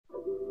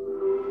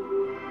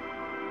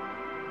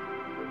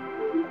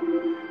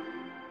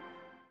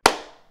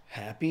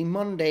Happy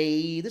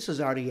Monday. This is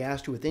Artie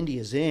Astor with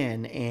India's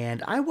In,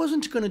 and I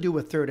wasn't going to do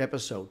a third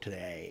episode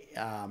today.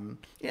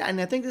 Yeah,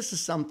 and I think this is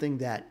something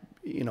that,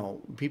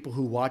 people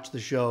who watch the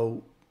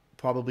show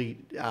probably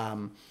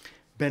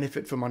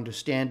benefit from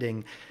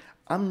understanding.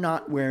 I'm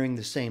not wearing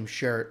the same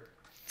shirt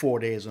 4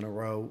 days in a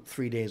row,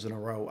 3 days in a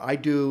row. I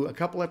do a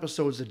couple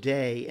episodes a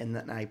day, and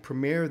then I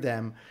premiere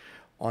them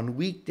on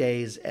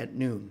weekdays at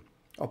noon.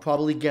 I'll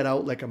probably get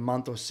out like a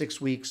month or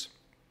 6 weeks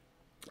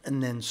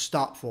and then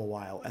stop for a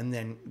while and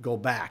then go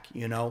back.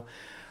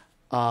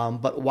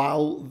 But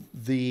while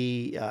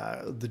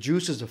the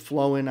juices are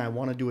flowing, I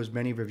want to do as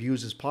many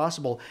reviews as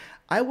possible.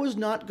 I was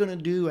not going to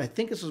do, I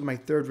think this is my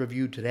third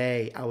review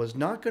today. I was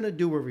not going to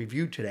do a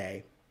review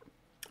today,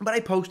 but I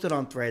posted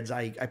on Threads.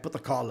 I put the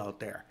call out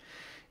there.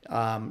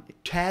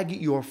 Tag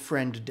your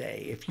friend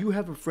day. If you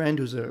have a friend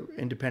who's an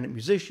independent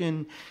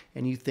musician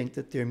and you think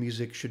that their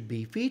music should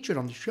be featured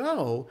on the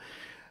show,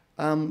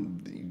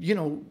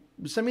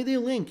 send me their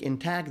link and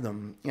tag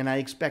them. And I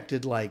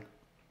expected like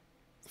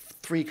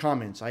 3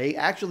 comments. I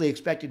actually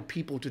expected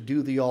people to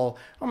do the oh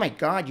my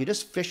God, you're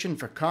just fishing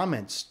for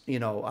comments,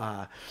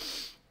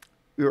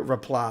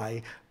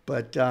 reply.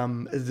 But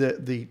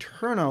the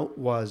turnout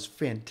was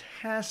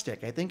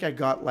fantastic. I think I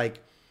got like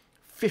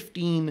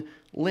 15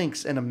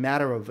 links in a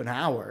matter of an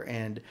hour.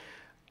 And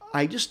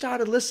I just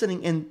started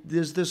listening, and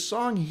there's this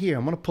song here.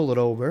 I'm going to pull it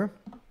over.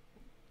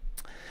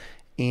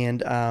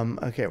 And,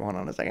 okay, hold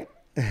on a second.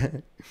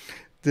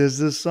 There's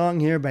this song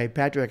here by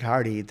Patrick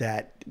Hardy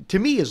that, to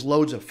me, is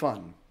loads of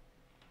fun.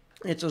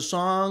 It's a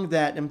song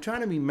that I'm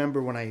trying to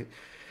remember when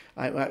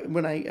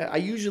I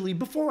usually,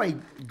 before I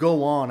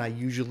go on, I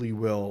usually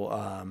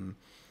will,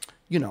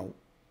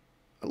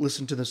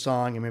 listen to the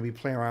song and maybe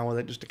play around with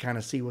it just to kind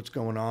of see what's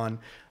going on.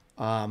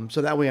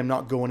 So that way I'm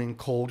not going in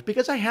cold,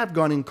 because I have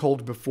gone in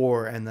cold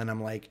before, and then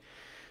I'm like,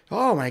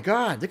 oh my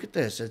God, look at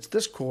this. It's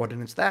this chord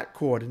and it's that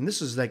chord and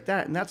this is like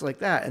that and that's like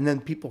that. And then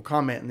people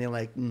comment and they're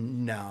like,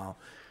 no.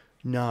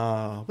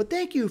 But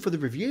thank you for the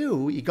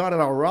review. You got it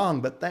all wrong,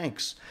 but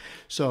thanks.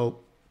 So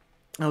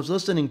I was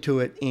listening to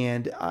it,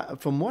 and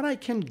from what I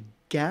can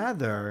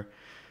gather,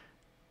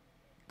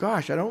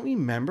 gosh, I don't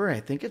remember. I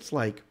think it's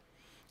like,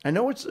 I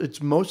know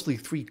it's mostly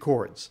 3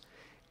 chords.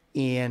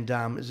 And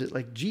is it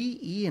like G,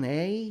 E, and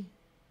A?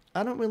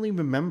 I don't really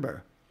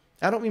remember.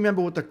 I don't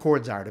remember what the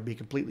chords are, to be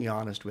completely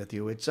honest with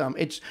you. It's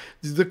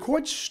the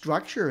chord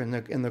structure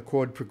and the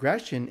chord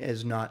progression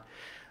is not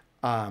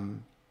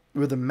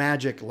where the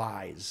magic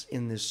lies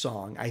in this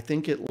song. I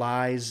think it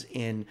lies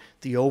in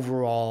the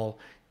overall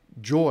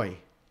joy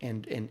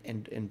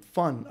and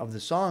fun of the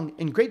song,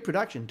 and great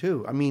production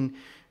too. I mean,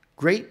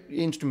 great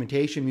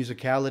instrumentation,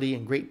 musicality,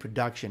 and great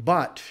production.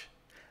 But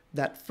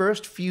that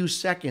first few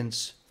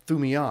seconds threw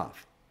me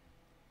off.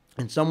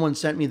 And someone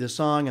sent me the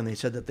song, and they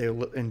said that they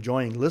were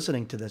enjoying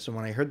listening to this. And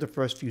when I heard the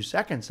first few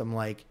seconds, I'm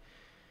like,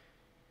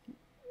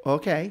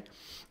 okay.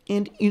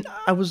 And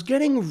I was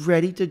getting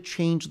ready to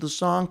change the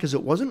song because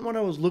it wasn't what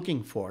I was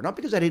looking for. Not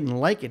because I didn't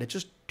like it. It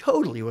just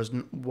totally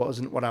wasn't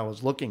what I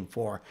was looking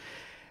for.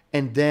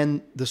 And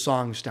then the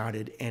song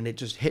started, and it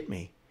just hit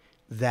me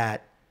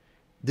that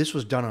this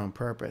was done on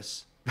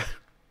purpose.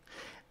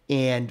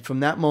 And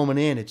from that moment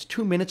in, it's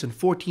 2 minutes and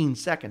 14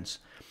 seconds.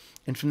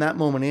 And from that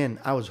moment in,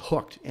 I was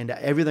hooked, and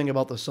everything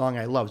about the song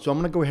I loved. So I'm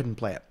going to go ahead and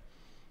play it.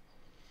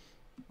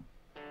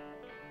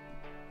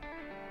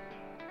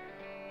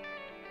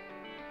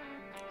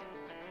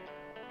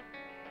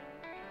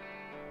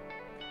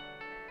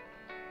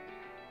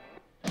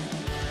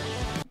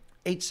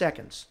 Eight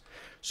seconds.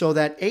 So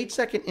that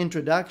 8-second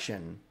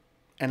introduction,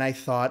 and I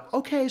thought,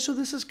 okay, so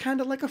this is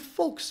kind of like a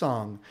folk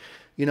song.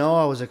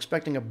 I was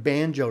expecting a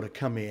banjo to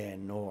come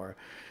in, or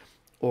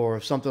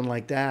something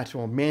like that,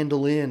 or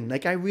mandolin.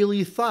 Like, I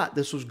really thought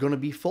this was going to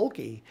be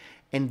folky.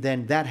 And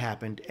then that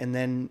happened. And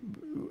then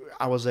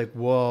I was like,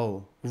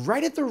 whoa,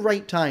 right at the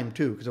right time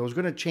too, because I was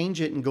going to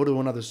change it and go to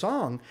another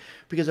song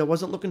because I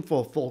wasn't looking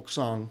for a folk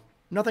song.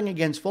 Nothing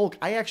against folk.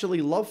 I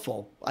actually love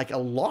folk, like a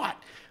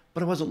lot,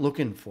 but I wasn't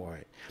looking for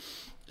it.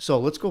 So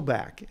let's go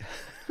back.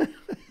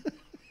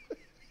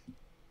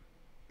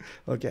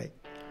 Okay.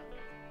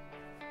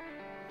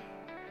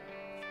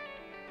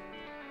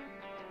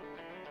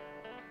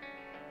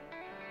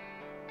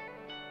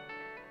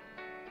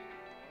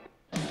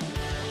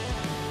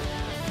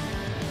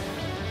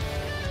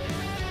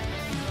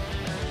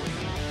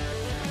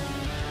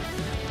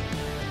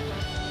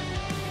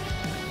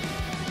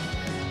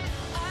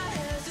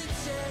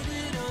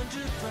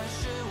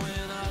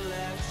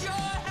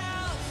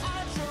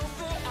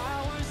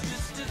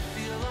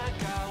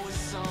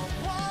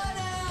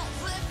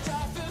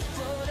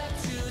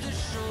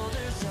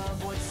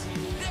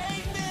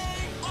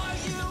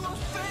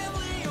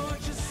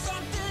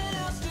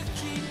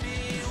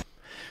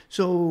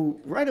 So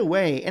right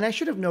away, and I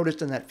should have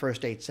noticed in that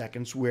first 8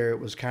 seconds where it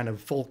was kind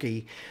of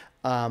folky,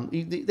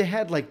 they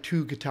had like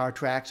 2 guitar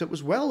tracks. It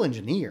was well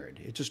engineered.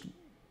 It just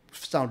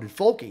sounded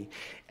folky.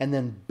 And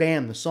then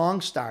bam, the song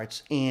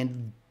starts,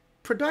 and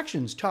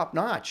production's top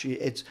notch.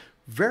 It's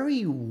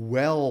very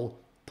well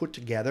put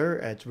together.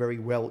 It's very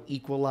well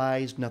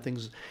equalized.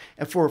 Nothing's,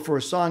 and for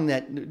a song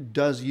that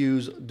does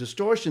use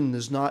distortion,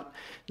 there's not,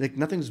 like,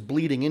 nothing's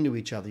bleeding into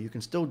each other. You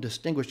can still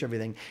distinguish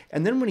everything.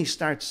 And then when he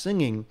starts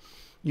singing,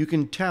 you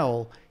can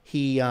tell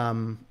he,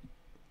 let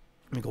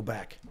me go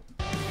back.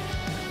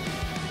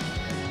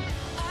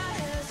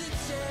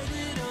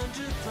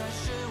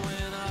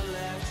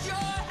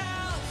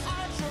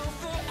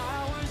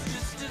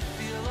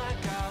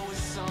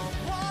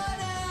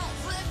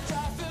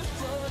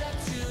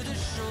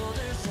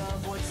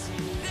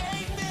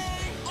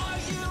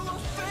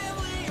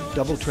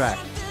 Double track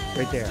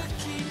right there,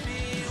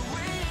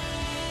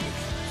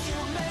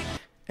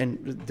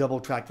 and double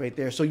track right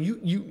there. So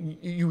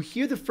you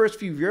hear the first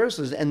few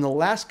verses and the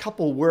last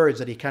couple words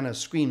that he kind of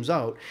screams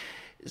out.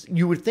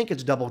 You would think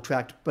it's double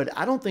tracked, but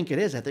I don't think it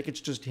is. I think it's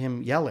just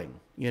him yelling,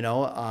 you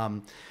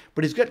know.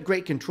 But he's got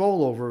great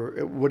control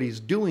over what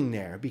he's doing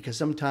there, because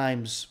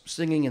sometimes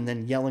singing and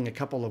then yelling a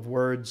couple of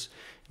words,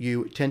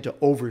 you tend to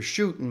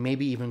overshoot and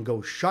maybe even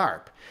go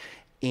sharp.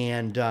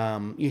 And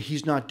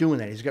he's not doing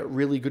that. He's got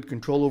really good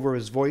control over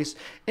his voice.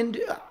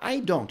 And I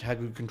don't have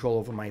good control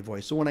over my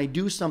voice. So when I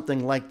do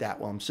something like that,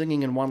 while I'm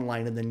singing in one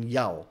line and then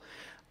yell,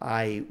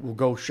 I will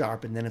go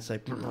sharp, and then it's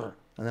like, and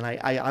then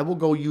I will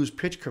go use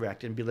pitch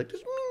correct and be like,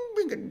 just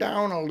bring it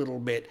down a little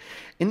bit.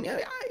 And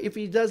if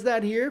he does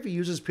that here, if he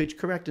uses pitch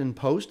correct in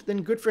post,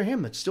 then good for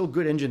him. It's still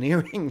good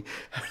engineering.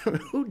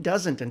 Who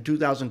doesn't in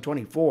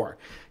 2024,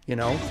 you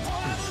know?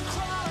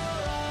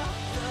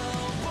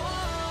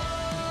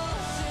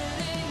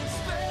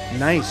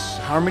 Nice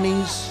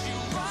harmonies.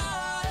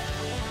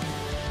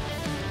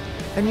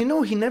 And you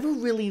know, he never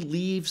really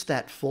leaves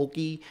that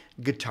folky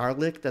guitar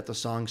lick that the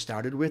song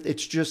started with.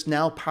 It's just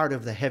now part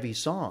of the heavy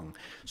song.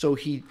 So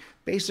he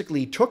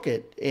basically took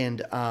it,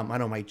 and I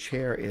know my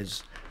chair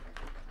is...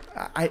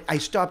 I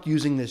stopped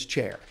using this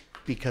chair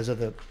because of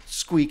the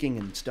squeaking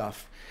and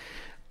stuff.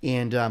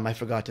 And I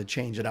forgot to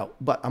change it out.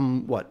 But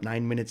I'm,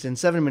 7 minutes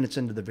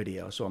into the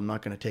video, so I'm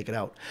not going to take it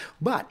out.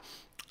 But...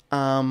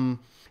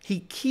 he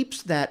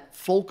keeps that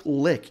folk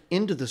lick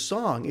into the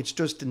song. It's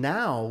just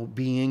now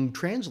being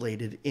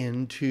translated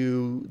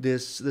into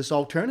this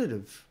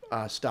alternative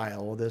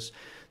style, or this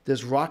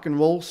rock and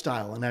roll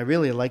style, and I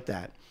really like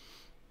that.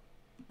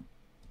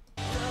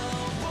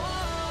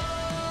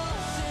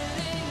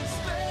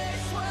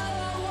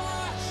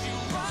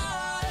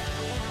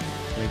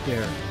 Right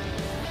there.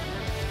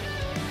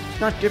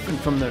 It's not different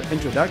from the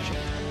introduction.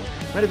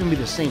 It might even be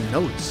the same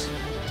notes.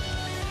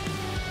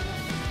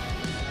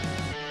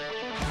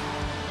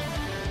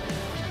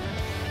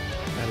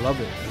 I love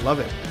it. I love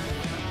it.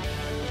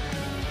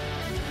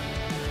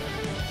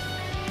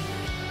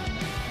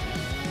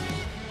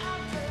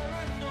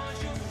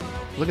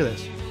 Look at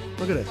this.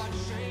 Look at this.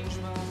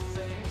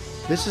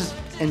 This is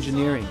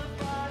engineering.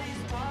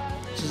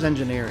 This is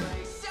engineering.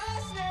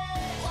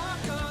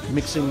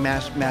 Mixing,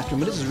 mastering,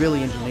 but this is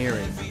really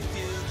engineering.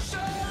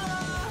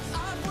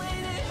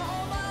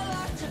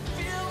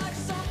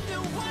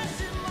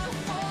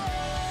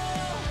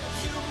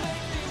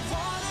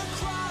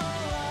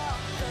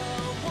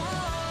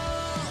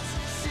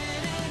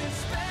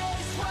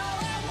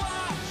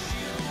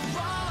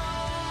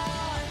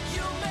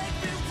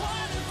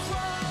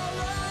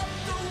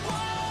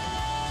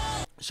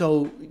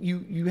 So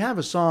you have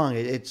a song.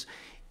 It's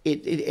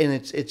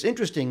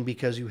interesting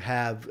because you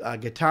have a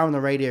guitar on the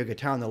right ear,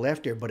 guitar on the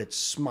left ear, but it's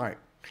smart.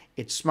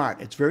 It's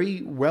smart. It's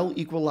very well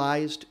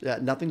equalized.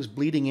 Nothing's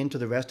bleeding into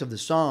the rest of the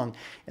song.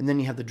 And then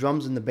you have the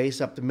drums and the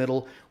bass up the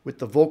middle with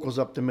the vocals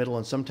up the middle.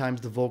 And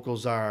sometimes the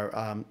vocals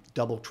are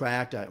double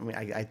tracked. I mean,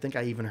 I think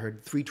I even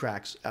heard 3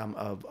 tracks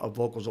of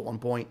vocals at one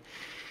point.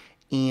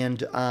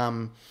 And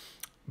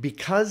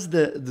because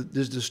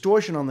there's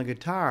distortion on the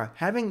guitar,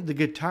 having the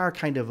guitar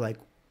kind of like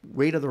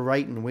way to the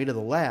right and way to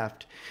the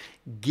left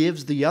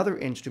gives the other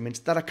instruments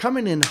that are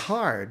coming in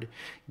hard,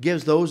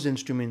 gives those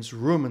instruments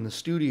room in the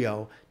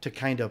studio to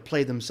kind of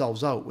play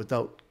themselves out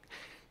without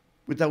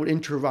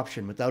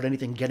interruption, without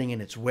anything getting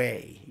in its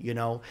way, you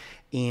know?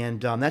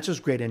 And that's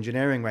just great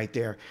engineering right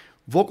there.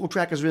 Vocal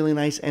track is really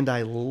nice, and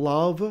I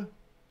love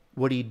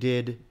what he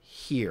did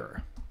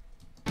here.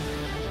 Right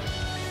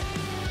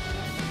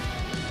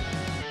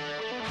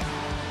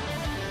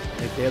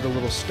there, the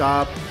little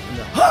stop, and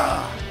the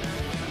ha!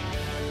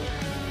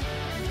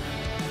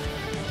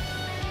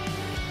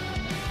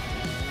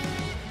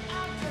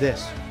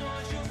 This.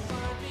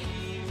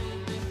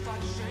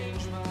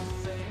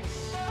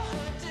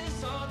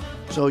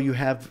 So you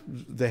have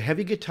the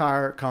heavy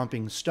guitar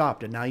comping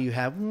stopped, and now you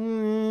have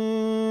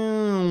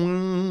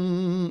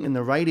in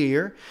the right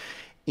ear,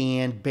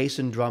 and bass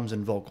and drums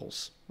and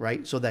vocals,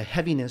 right? So the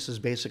heaviness is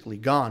basically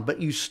gone, but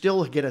you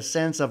still get a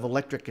sense of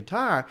electric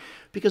guitar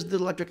because the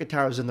electric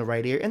guitar is in the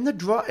right ear, and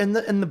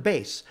the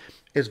bass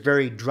is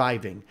very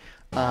driving.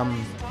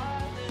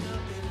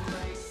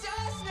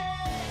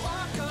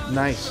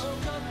 Nice.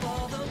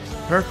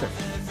 Perfect.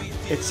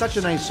 It's such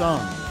a nice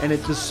song, and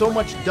there's so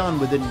much done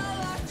within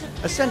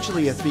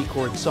essentially a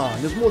 3-chord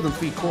song. There's more than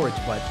 3 chords,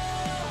 but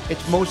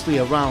it's mostly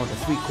around a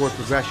 3-chord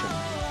progression.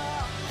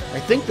 I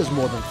think there's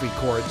more than 3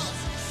 chords.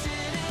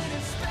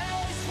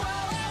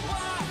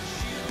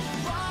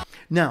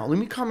 Now, let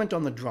me comment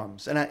on the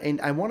drums.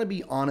 And I want to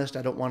be honest.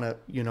 I don't want to,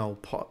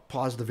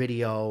 pause the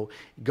video,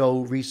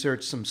 go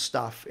research some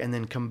stuff, and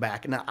then come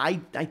back. Now,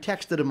 I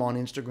texted him on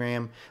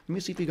Instagram. Let me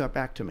see if he got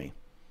back to me.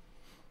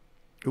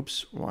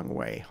 Oops, wrong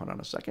way. Hold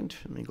on a second.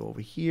 Let me go over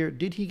here.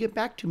 Did he get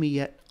back to me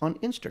yet on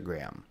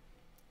Instagram?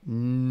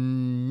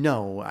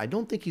 No, I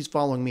don't think he's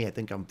following me. I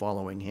think I'm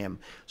following him.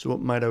 So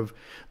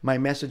my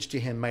message to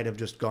him might have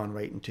just gone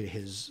right into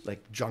his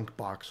junk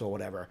box or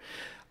whatever.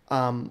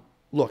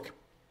 Look,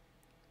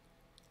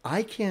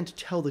 I can't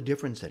tell the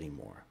difference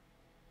anymore.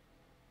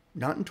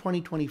 Not in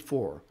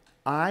 2024.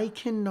 I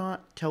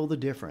cannot tell the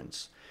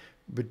difference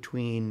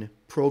between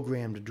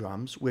programmed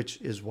drums, which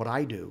is what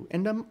I do,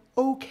 and I'm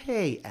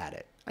okay at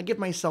it. I give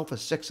myself a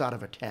 6 out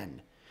of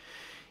 10.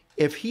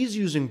 If he's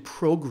using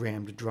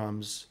programmed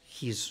drums,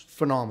 he's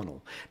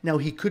phenomenal. Now,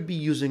 he could be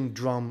using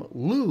drum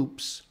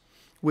loops,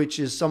 which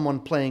is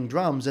someone playing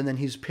drums, and then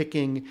he's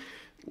picking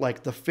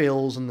the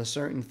fills and the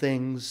certain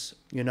things,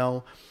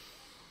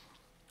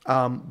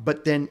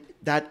 But then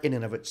that in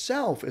and of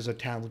itself is a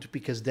talent,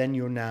 because then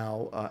you're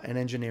now an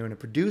engineer and a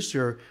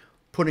producer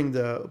putting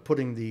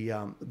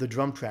the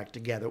drum track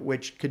together,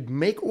 which could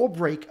make or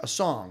break a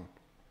song.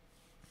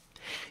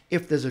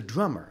 If there's a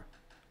drummer,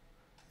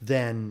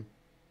 then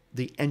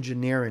the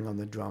engineering on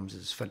the drums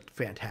is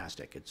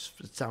fantastic. It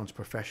sounds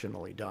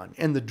professionally done.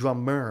 And the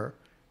drummer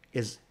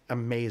is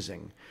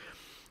amazing.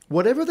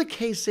 Whatever the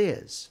case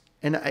is,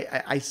 and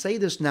I say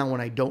this now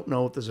when I don't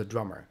know if there's a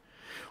drummer,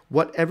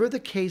 whatever the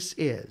case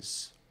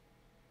is,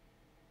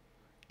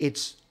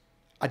 it's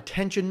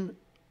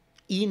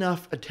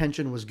enough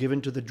attention was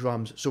given to the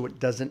drums so it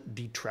doesn't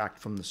detract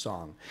from the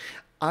song.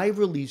 I've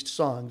released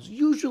songs,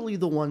 usually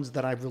the ones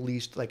that I've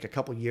released a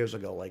couple years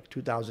ago, like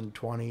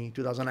 2020,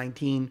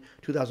 2019,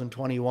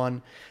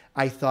 2021.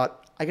 I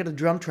thought, I got a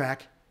drum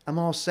track, I'm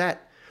all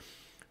set.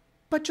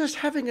 But just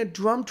having a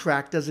drum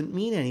track doesn't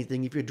mean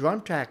anything. If your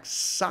drum track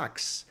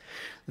sucks,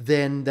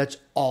 then that's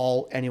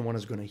all anyone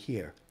is going to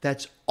hear.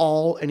 That's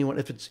all anyone,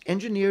 if it's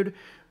engineered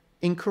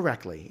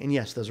incorrectly, and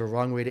yes, there's a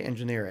wrong way to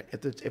engineer it.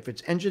 If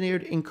it's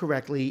engineered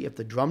incorrectly, if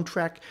the drum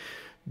track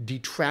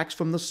detracts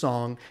from the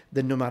song,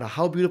 then no matter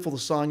how beautiful the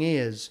song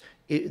is,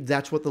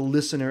 that's what the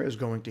listener is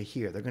going to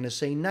hear. They're going to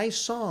say, nice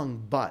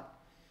song, but,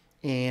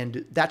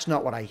 and that's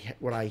not what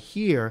I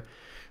hear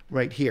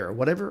right here.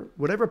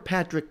 Whatever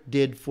Patrick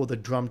did for the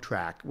drum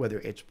track, whether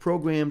it's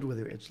programmed,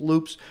 whether it's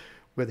loops,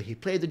 whether he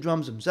played the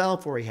drums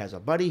himself or he has a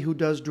buddy who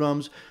does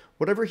drums,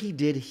 whatever he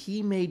did,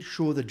 he made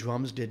sure the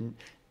drums didn't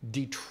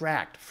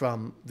detract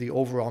from the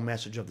overall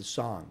message of the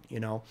song,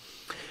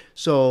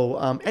 So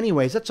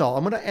anyways, that's all.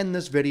 I'm going to end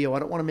this video. I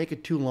don't want to make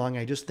it too long.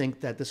 I just think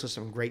that this is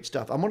some great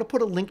stuff. I'm going to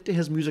put a link to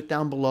his music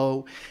down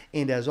below.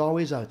 And as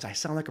always, I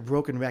sound like a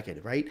broken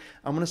record, right?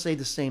 I'm going to say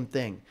the same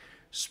thing.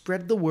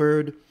 Spread the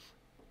word.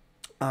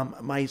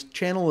 My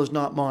channel is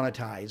not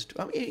monetized.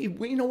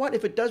 You know what?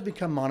 If it does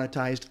become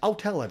monetized, I'll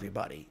tell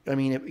everybody.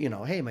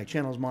 Hey, my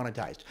channel is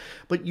monetized.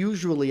 But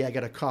usually I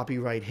get a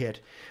copyright hit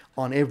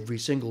on every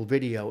single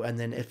video, and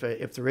then if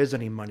there is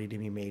any money to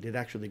be made, it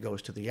actually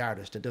goes to the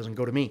artist. It doesn't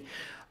go to me.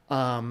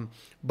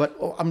 But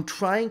I'm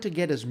trying to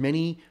get as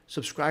many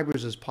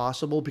subscribers as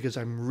possible because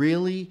I'm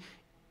really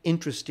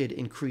interested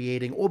in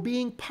creating or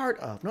being part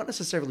of, not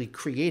necessarily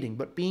creating,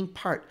 but being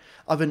part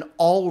of an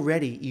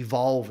already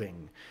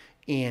evolving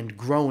and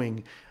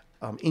growing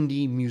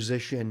indie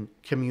musician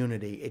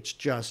community. It's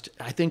just,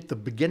 I think the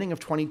beginning of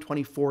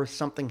 2024,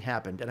 something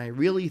happened. And I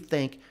really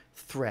thank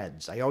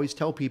Threads. I always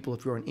tell people,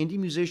 if you're an indie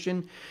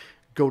musician,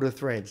 go to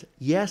Threads.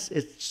 Yes,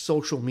 it's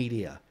social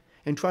media.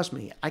 And trust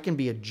me, I can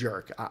be a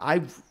jerk.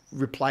 I've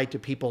replied to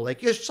people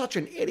like, you're such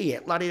an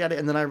idiot, la-di-da-di,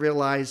 and then I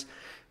realize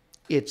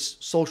it's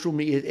social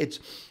media. It's,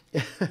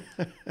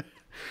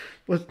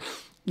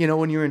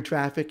 when you're in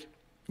traffic,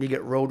 you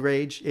get road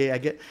rage. Yeah,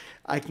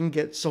 I can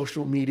get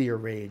social media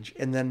rage.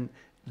 And then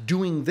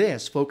doing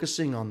this,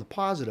 focusing on the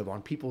positive,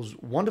 on people's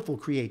wonderful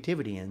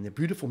creativity and the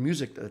beautiful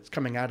music that's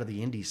coming out of the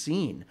indie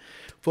scene,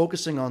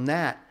 focusing on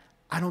that,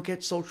 I don't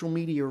get social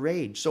media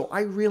rage. So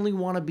I really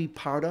want to be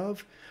part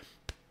of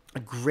a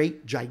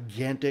great,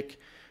 gigantic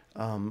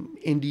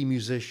indie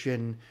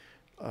musician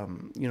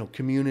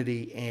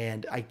community,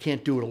 and I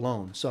can't do it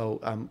alone.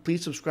 So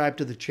please subscribe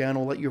to the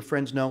channel, let your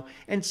friends know,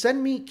 and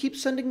keep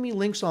sending me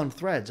links on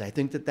Threads. I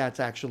think that's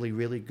actually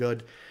really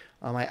good.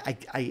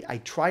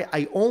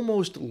 I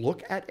almost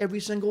look at every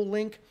single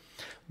link,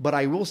 but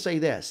I will say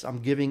this: I'm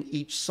giving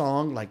each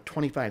song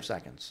 25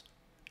 seconds,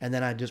 and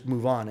then I just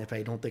move on if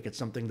I don't think it's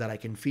something that I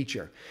can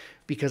feature,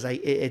 because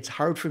it's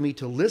hard for me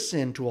to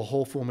listen to a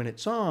whole 4-minute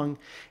song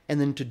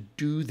and then to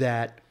do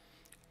that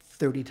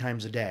 30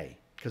 times a day,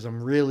 because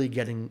I'm really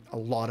getting a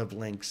lot of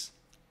links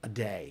a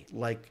day,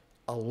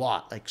 a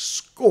lot,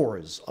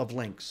 scores of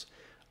links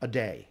a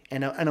day,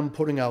 and I'm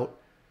putting out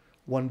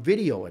one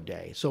video a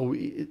day. So,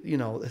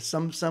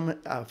 some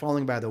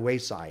falling by the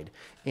wayside,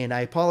 and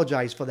I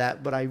apologize for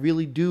that, but I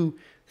really do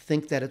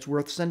think that it's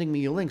worth sending me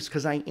your links,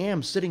 because I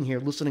am sitting here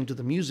listening to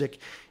the music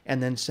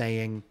and then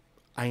saying,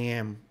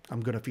 I'm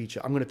going to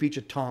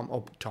feature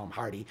Tom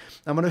Hardy.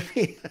 I'm going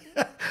to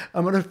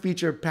I'm going to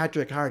feature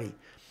Patrick Hardy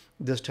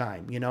this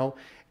time, you know,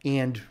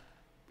 and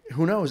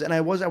who knows? And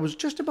I was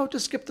just about to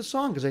skip the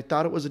song because I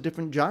thought it was a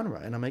different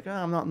genre, and I'm like, oh,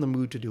 I'm not in the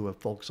mood to do a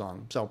folk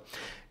song. So,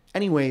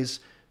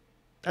 anyways,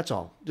 that's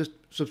all. Just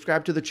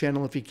subscribe to the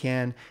channel if you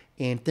can,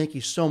 and thank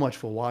you so much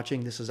for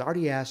watching. This is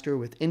Artie Astor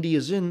with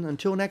India's In.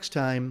 Until next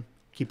time,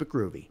 keep it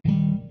groovy.